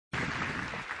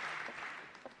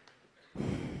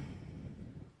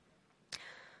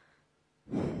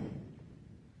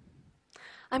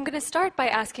I'm going to start by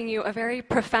asking you a very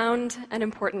profound and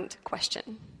important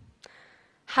question.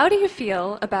 How do you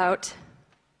feel about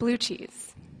blue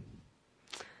cheese?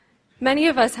 Many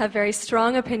of us have very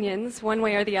strong opinions, one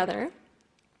way or the other.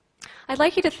 I'd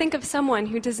like you to think of someone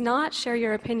who does not share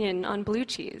your opinion on blue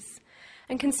cheese,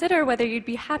 and consider whether you'd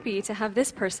be happy to have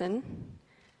this person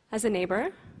as a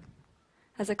neighbor,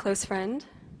 as a close friend,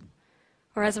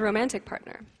 or as a romantic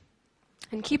partner.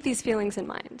 And keep these feelings in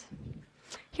mind.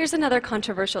 Here's another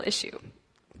controversial issue: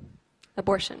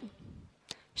 abortion.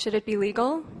 Should it be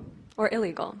legal or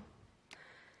illegal?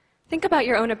 Think about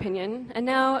your own opinion, and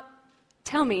now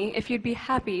tell me if you'd be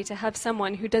happy to have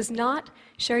someone who does not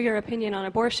share your opinion on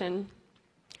abortion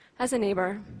as a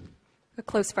neighbor, a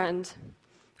close friend,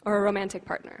 or a romantic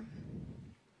partner.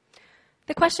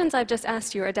 The questions I've just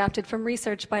asked you are adapted from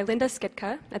research by Linda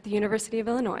Skitka at the University of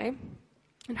Illinois,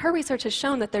 and her research has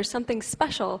shown that there's something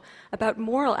special about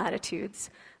moral attitudes,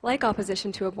 like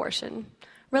opposition to abortion,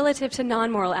 relative to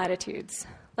non-moral attitudes,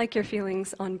 like your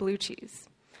feelings on blue cheese.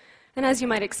 And as you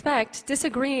might expect,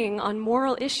 disagreeing on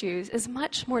moral issues is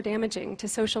much more damaging to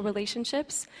social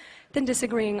relationships than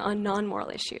disagreeing on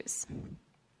non-moral issues.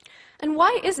 And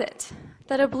why is it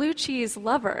that a blue cheese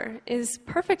lover is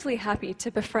perfectly happy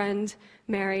to befriend,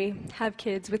 marry, have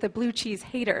kids with a blue cheese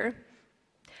hater,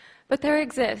 but there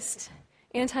exist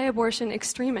anti-abortion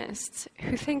extremists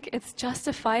who think it's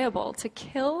justifiable to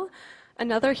kill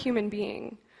another human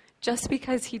being just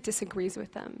because he disagrees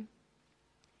with them?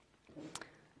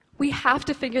 We have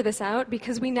to figure this out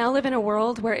because we now live in a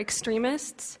world where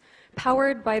extremists,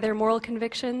 powered by their moral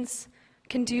convictions,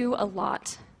 can do a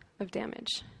lot of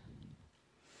damage.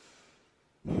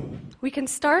 We can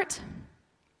start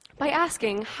by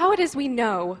asking how it is we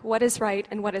know what is right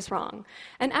and what is wrong.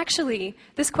 And actually,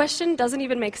 this question doesn't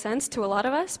even make sense to a lot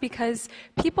of us because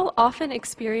people often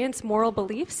experience moral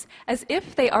beliefs as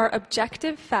if they are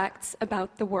objective facts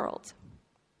about the world.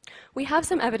 We have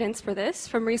some evidence for this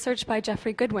from research by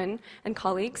Jeffrey Goodwin and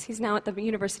colleagues. He's now at the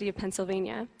University of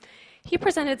Pennsylvania. He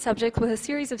presented subjects with a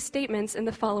series of statements in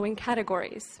the following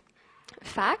categories: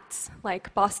 facts,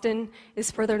 like Boston is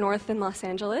further north than Los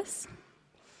Angeles;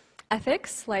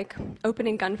 ethics, like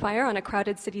opening gunfire on a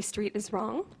crowded city street is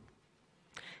wrong;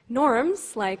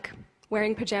 norms, like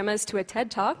wearing pajamas to a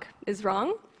TED Talk is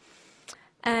wrong;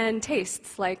 and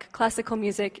tastes, like classical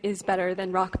music is better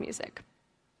than rock music.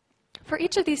 For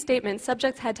each of these statements,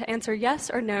 subjects had to answer yes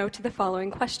or no to the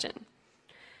following question: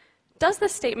 does the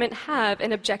statement have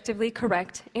an objectively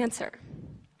correct answer?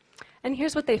 And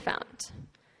here's what they found.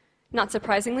 Not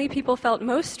surprisingly, people felt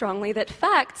most strongly that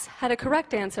facts had a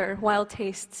correct answer, while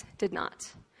tastes did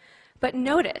not. But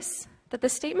notice that the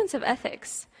statements of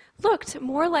ethics looked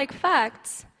more like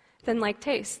facts than like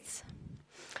tastes.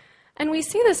 And we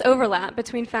see this overlap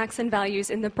between facts and values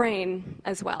in the brain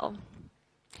as well.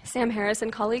 Sam Harris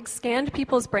and colleagues scanned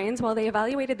people's brains while they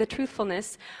evaluated the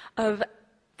truthfulness of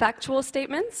factual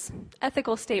statements,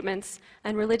 ethical statements,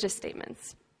 and religious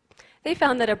statements. They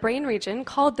found that a brain region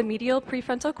called the medial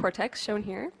prefrontal cortex, shown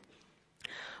here,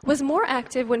 was more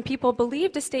active when people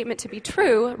believed a statement to be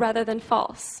true rather than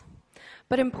false.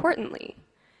 But importantly,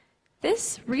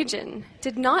 this region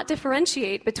did not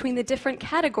differentiate between the different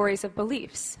categories of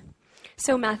beliefs.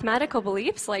 So mathematical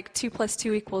beliefs, like 2 +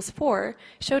 2 = 4,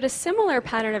 showed a similar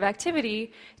pattern of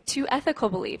activity to ethical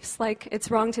beliefs, like it's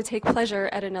wrong to take pleasure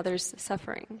at another's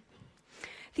suffering.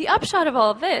 The upshot of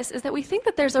all of this is that we think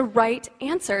that there's a right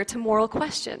answer to moral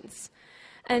questions.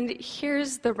 And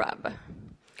here's the rub.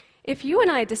 If you and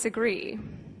I disagree,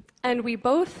 and we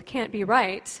both can't be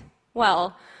right,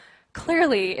 well,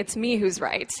 clearly it's me who's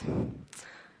right.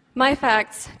 My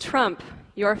facts trump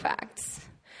your facts.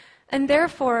 And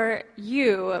therefore,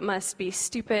 you must be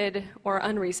stupid or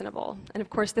unreasonable. And of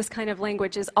course, this kind of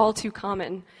language is all too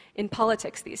common in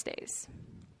politics these days.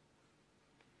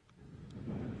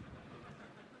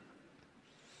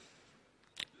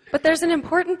 But there's an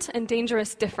important and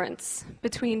dangerous difference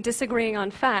between disagreeing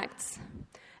on facts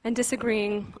and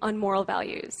disagreeing on moral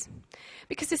values.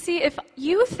 Because you see, if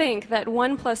you think that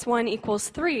 1 + 1 =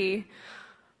 3,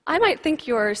 I might think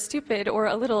you're stupid or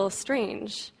a little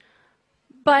strange.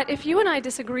 But if you and I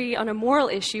disagree on a moral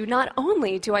issue, not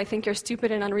only do I think you're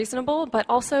stupid and unreasonable, but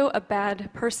also a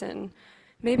bad person,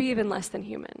 maybe even less than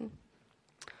human.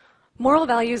 Moral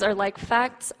values are like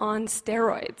facts on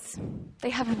steroids. They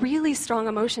have really strong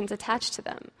emotions attached to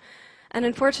them. And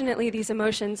unfortunately, these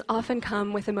emotions often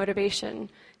come with a motivation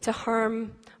to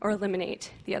harm or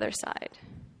eliminate the other side.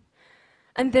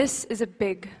 And this is a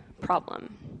big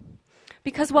problem.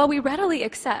 Because while we readily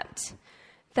accept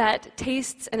that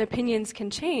tastes and opinions can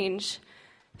change,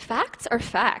 facts are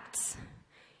facts.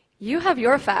 You have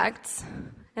your facts,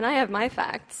 and I have my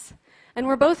facts. And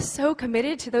we're both so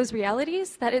committed to those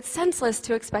realities that it's senseless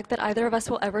to expect that either of us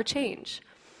will ever change.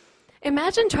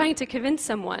 Imagine trying to convince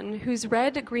someone who's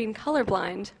red-green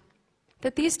colorblind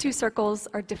that these two circles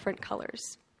are different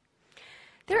colors.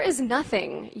 There is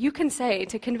nothing you can say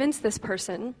to convince this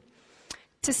person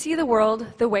to see the world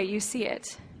the way you see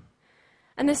it.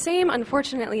 And the same,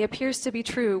 unfortunately, appears to be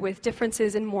true with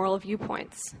differences in moral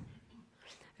viewpoints.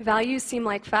 Values seem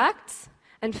like facts,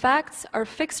 and facts are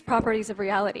fixed properties of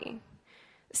reality.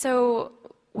 So,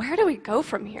 where do we go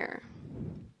from here?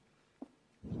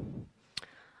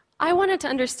 I wanted to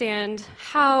understand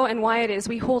how and why it is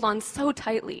we hold on so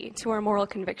tightly to our moral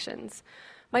convictions,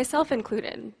 myself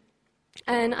included.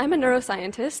 And I'm a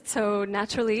neuroscientist, so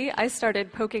naturally I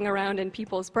started poking around in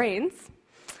people's brains.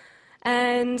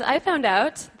 And I found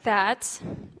out that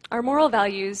our moral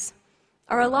values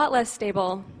are a lot less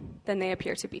stable than they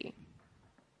appear to be.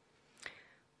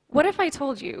 What if I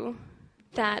told you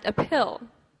that a pill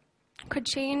could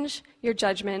change your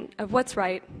judgment of what's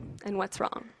right and what's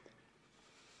wrong?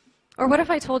 Or what if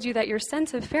I told you that your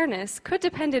sense of fairness could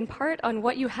depend in part on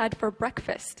what you had for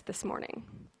breakfast this morning?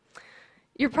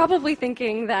 You're probably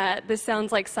thinking that this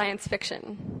sounds like science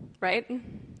fiction, right?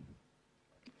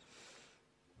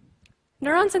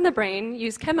 Neurons in the brain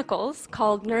use chemicals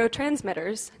called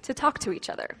neurotransmitters to talk to each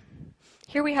other.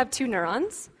 Here we have two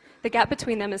neurons. The gap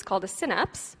between them is called a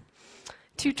synapse.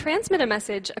 To transmit a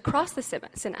message across the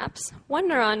synapse, one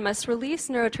neuron must release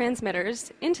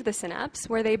neurotransmitters into the synapse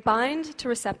where they bind to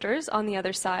receptors on the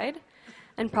other side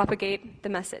and propagate the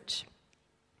message.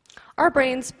 Our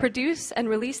brains produce and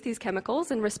release these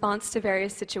chemicals in response to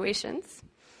various situations.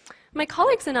 My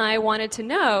colleagues and I wanted to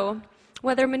know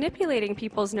whether manipulating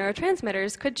people's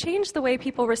neurotransmitters could change the way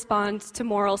people respond to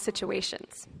moral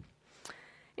situations.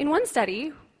 In one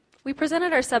study, we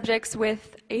presented our subjects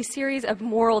with a series of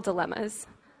moral dilemmas,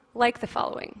 like the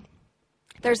following.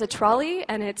 There's a trolley,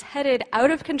 and it's headed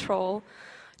out of control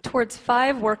towards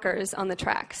 5 workers on the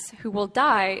tracks who will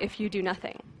die if you do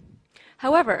nothing.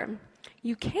 However,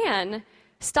 you can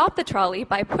stop the trolley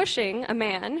by pushing a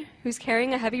man who's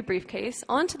carrying a heavy briefcase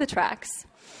onto the tracks,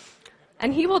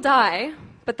 and he will die,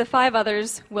 but the 5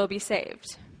 others will be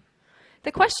saved.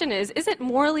 The question is it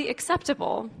morally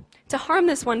acceptable to harm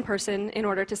this one person in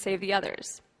order to save the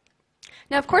others?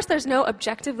 Now, of course, there's no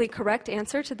objectively correct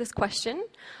answer to this question,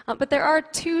 but there are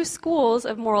 2 schools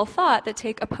of moral thought that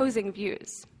take opposing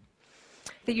views.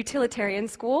 The utilitarian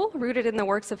school, rooted in the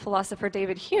works of philosopher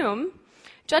David Hume,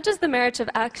 judges the merit of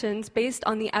actions based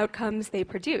on the outcomes they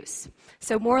produce.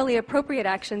 So morally appropriate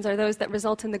actions are those that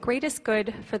result in the greatest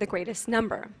good for the greatest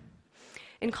number.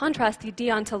 In contrast, the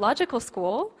deontological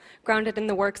school, grounded in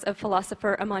the works of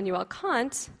philosopher Immanuel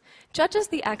Kant, judges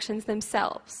the actions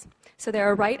themselves. So there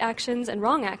are right actions and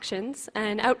wrong actions,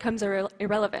 and outcomes are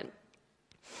irrelevant.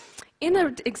 In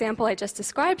the example I just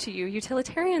described to you,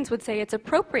 utilitarians would say it's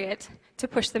appropriate to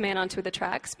push the man onto the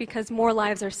tracks because more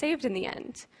lives are saved in the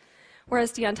end.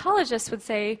 Whereas deontologists would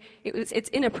say it's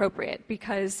inappropriate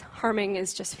because harming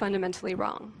is just fundamentally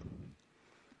wrong.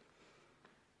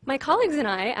 My colleagues and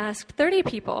I asked 30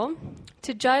 people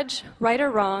to judge right or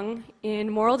wrong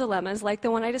in moral dilemmas like the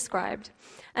one I described,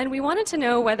 and we wanted to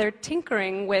know whether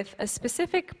tinkering with a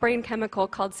specific brain chemical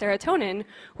called serotonin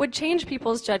would change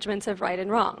people's judgments of right and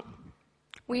wrong.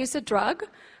 We used a drug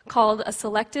called a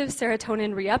selective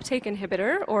serotonin reuptake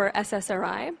inhibitor, or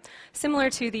SSRI,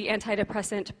 similar to the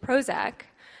antidepressant Prozac,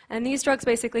 and these drugs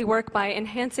basically work by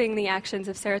enhancing the actions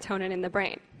of serotonin in the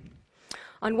brain.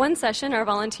 On one session, our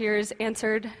volunteers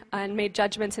answered and made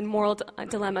judgments in moral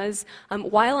dilemmas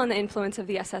while on the influence of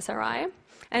the SSRI,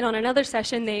 and on another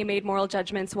session, they made moral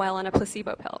judgments while on a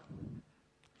placebo pill.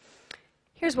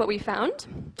 Here's what we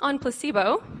found. On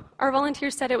placebo, our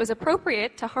volunteers said it was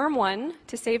appropriate to harm one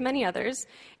to save many others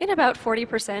in about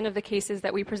 40% of the cases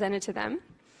that we presented to them.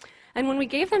 And when we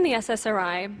gave them the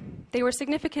SSRI, they were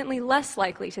significantly less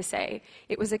likely to say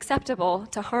it was acceptable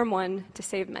to harm one to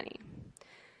save many.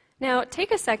 Now,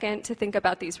 take a second to think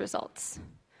about these results.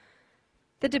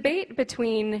 The debate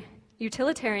between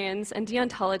utilitarians and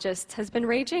deontologists has been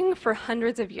raging for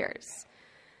hundreds of years.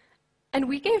 And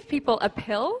we gave people a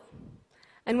pill,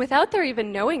 and without their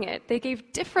even knowing it, they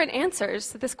gave different answers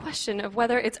to this question of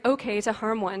whether it's okay to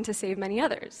harm one to save many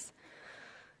others.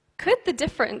 Could the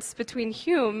difference between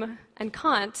Hume and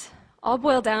Kant all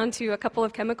boil down to a couple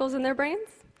of chemicals in their brains?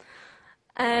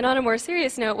 And on a more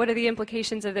serious note, what are the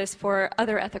implications of this for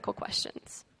other ethical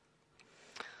questions?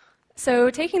 So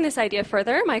taking this idea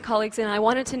further, my colleagues and I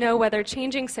wanted to know whether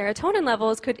changing serotonin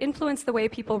levels could influence the way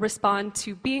people respond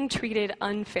to being treated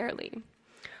unfairly.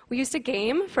 We used a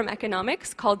game from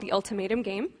economics called the ultimatum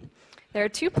game. There are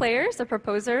two players, a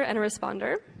proposer and a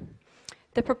responder.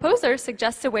 The proposer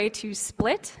suggests a way to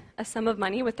split a sum of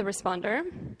money with the responder,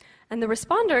 and the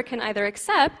responder can either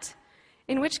accept,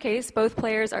 in which case both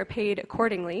players are paid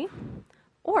accordingly,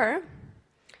 or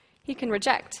he can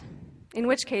reject, in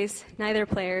which case neither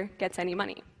player gets any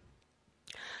money.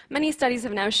 Many studies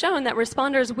have now shown that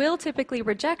responders will typically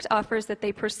reject offers that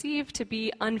they perceive to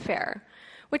be unfair,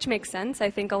 which makes sense. I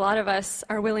think a lot of us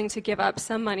are willing to give up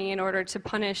some money in order to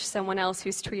punish someone else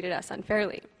who's treated us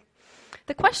unfairly.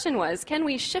 The question was, can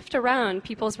we shift around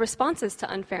people's responses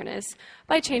to unfairness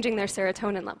by changing their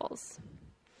serotonin levels?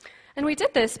 And we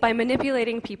did this by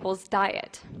manipulating people's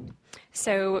diet.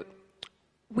 So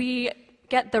we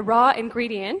get the raw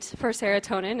ingredient for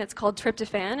serotonin. It's called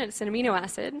tryptophan. It's an amino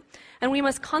acid. And we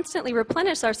must constantly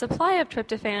replenish our supply of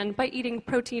tryptophan by eating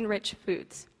protein-rich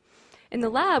foods. In the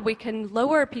lab, we can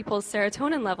lower people's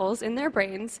serotonin levels in their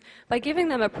brains by giving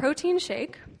them a protein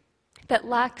shake that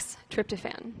lacks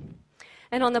tryptophan.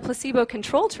 And on the placebo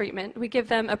control treatment, we give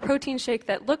them a protein shake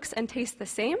that looks and tastes the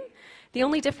same. The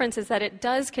only difference is that it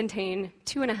does contain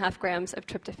 2.5 grams of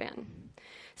tryptophan.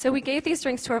 So we gave these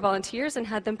drinks to our volunteers and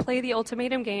had them play the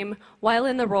ultimatum game while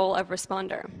in the role of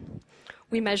responder.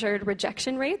 We measured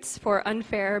rejection rates for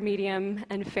unfair, medium,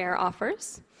 and fair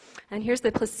offers. And here's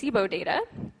the placebo data.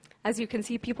 As you can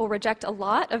see, people reject a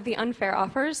lot of the unfair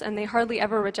offers, and they hardly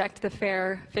ever reject the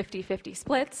fair 50-50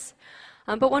 splits.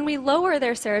 But when we lower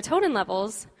their serotonin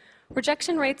levels,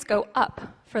 rejection rates go up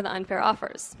for the unfair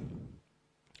offers.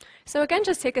 So again,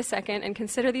 just take a second and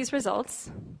consider these results.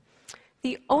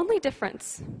 The only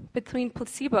difference between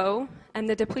placebo and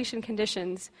the depletion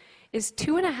conditions is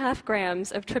 2.5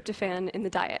 grams of tryptophan in the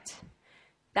diet.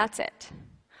 That's it.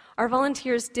 Our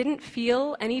volunteers didn't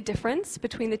feel any difference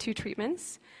between the two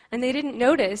treatments, and they didn't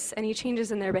notice any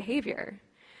changes in their behavior.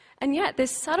 And yet,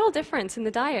 this subtle difference in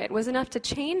the diet was enough to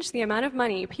change the amount of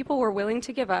money people were willing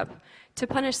to give up to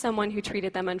punish someone who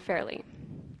treated them unfairly.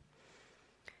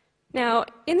 Now,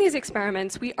 in these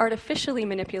experiments, we artificially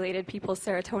manipulated people's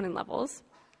serotonin levels.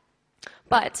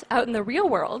 But out in the real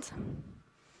world,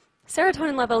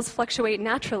 serotonin levels fluctuate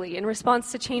naturally in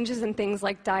response to changes in things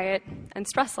like diet and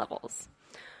stress levels.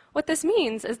 What this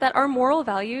means is that our moral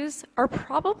values are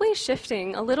probably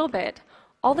shifting a little bit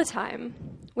all the time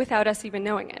without us even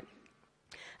knowing it.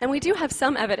 And we do have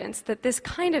some evidence that this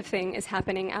kind of thing is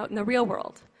happening out in the real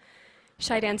world.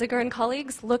 Shai Danziger and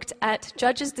colleagues looked at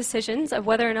judges' decisions of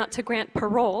whether or not to grant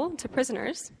parole to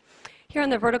prisoners. Here on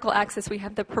the vertical axis, we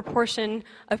have the proportion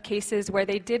of cases where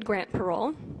they did grant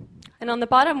parole. And on the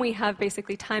bottom, we have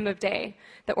basically time of day,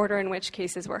 the order in which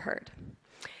cases were heard.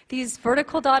 These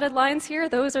vertical dotted lines here,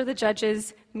 those are the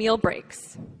judges' meal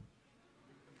breaks.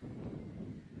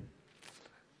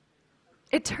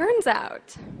 It turns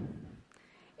out,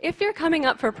 if you're coming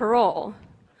up for parole,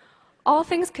 all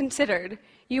things considered,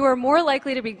 you are more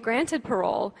likely to be granted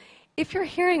parole if your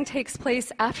hearing takes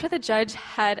place after the judge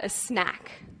had a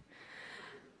snack.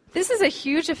 This is a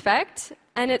huge effect,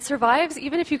 and it survives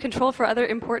even if you control for other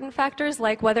important factors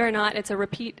like whether or not it's a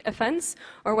repeat offense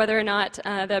or whether or not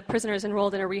the prisoner is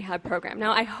enrolled in a rehab program.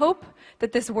 Now, I hope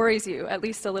that this worries you at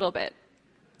least a little bit.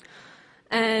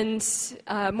 And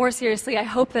more seriously, I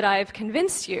hope that I've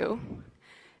convinced you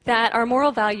that our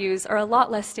moral values are a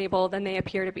lot less stable than they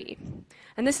appear to be.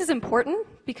 And this is important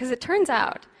because it turns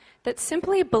out that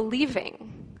simply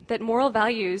believing that moral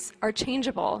values are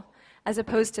changeable as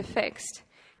opposed to fixed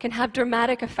can have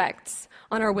dramatic effects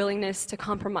on our willingness to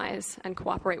compromise and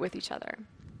cooperate with each other.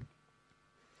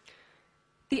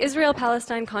 The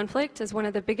Israel-Palestine conflict is one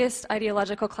of the biggest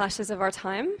ideological clashes of our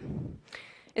time.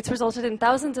 It's resulted in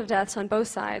thousands of deaths on both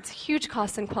sides, huge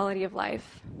costs in quality of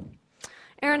life.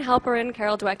 Aaron Halperin,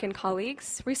 Carol Dweck, and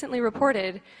colleagues recently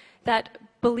reported that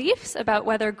beliefs about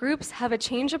whether groups have a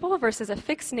changeable versus a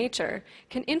fixed nature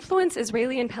can influence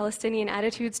Israeli and Palestinian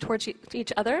attitudes towards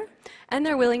each other and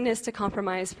their willingness to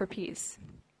compromise for peace.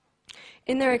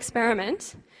 In their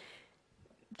experiment,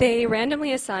 they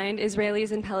randomly assigned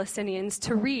Israelis and Palestinians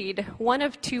to read one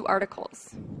of two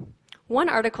articles. One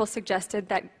article suggested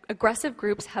that aggressive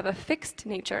groups have a fixed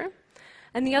nature,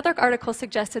 and the other article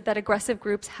suggested that aggressive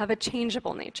groups have a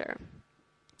changeable nature.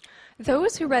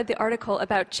 Those who read the article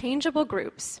about changeable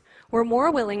groups were more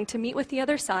willing to meet with the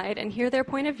other side and hear their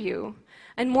point of view,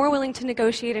 and more willing to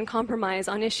negotiate and compromise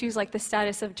on issues like the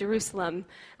status of Jerusalem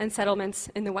and settlements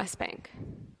in the West Bank.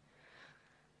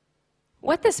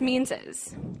 What this means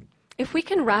is, if we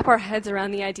can wrap our heads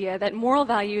around the idea that moral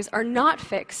values are not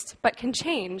fixed but can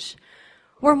change,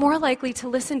 we're more likely to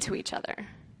listen to each other.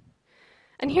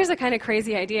 And here's a kind of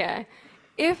crazy idea.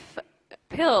 If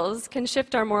pills can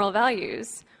shift our moral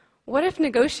values, what if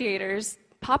negotiators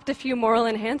popped a few moral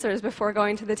enhancers before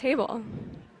going to the table.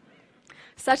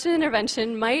 Such an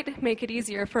intervention might make it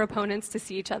easier for opponents to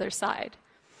see each other's side.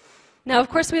 Now, of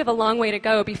course, we have a long way to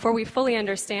go before we fully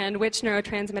understand which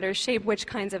neurotransmitters shape which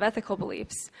kinds of ethical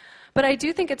beliefs. But I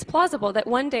do think it's plausible that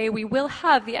one day we will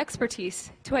have the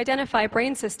expertise to identify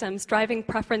brain systems driving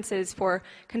preferences for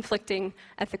conflicting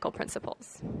ethical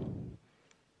principles.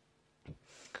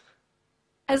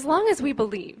 As long as we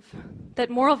believe that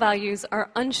moral values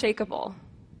are unshakable,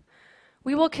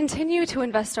 we will continue to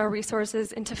invest our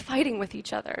resources into fighting with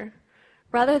each other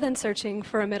rather than searching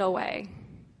for a middle way.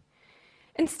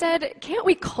 Instead, can't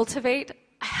we cultivate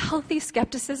a healthy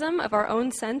skepticism of our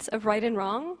own sense of right and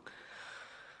wrong?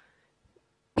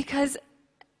 Because,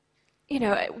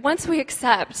 once we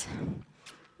accept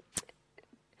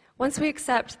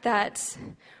that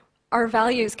our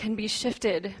values can be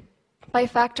shifted by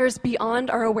factors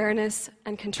beyond our awareness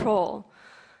and control,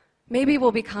 maybe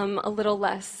we'll become a little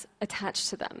less attached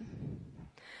to them.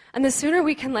 And the sooner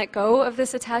we can let go of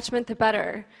this attachment, the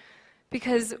better,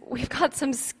 because we've got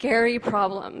some scary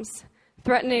problems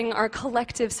threatening our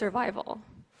collective survival.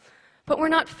 But we're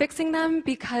not fixing them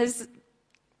because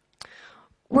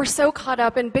we're so caught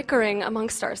up in bickering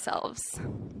amongst ourselves.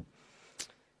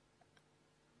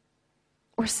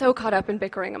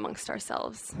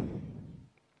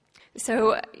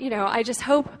 So, I just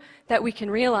hope that we can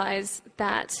realize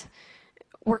that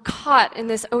we're caught in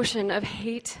this ocean of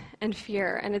hate and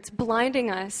fear, and it's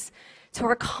blinding us to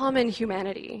our common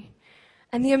humanity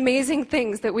and the amazing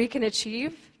things that we can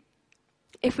achieve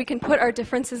if we can put our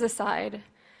differences aside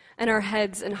and our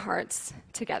heads and hearts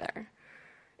together.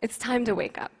 It's time to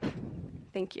wake up.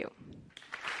 Thank you.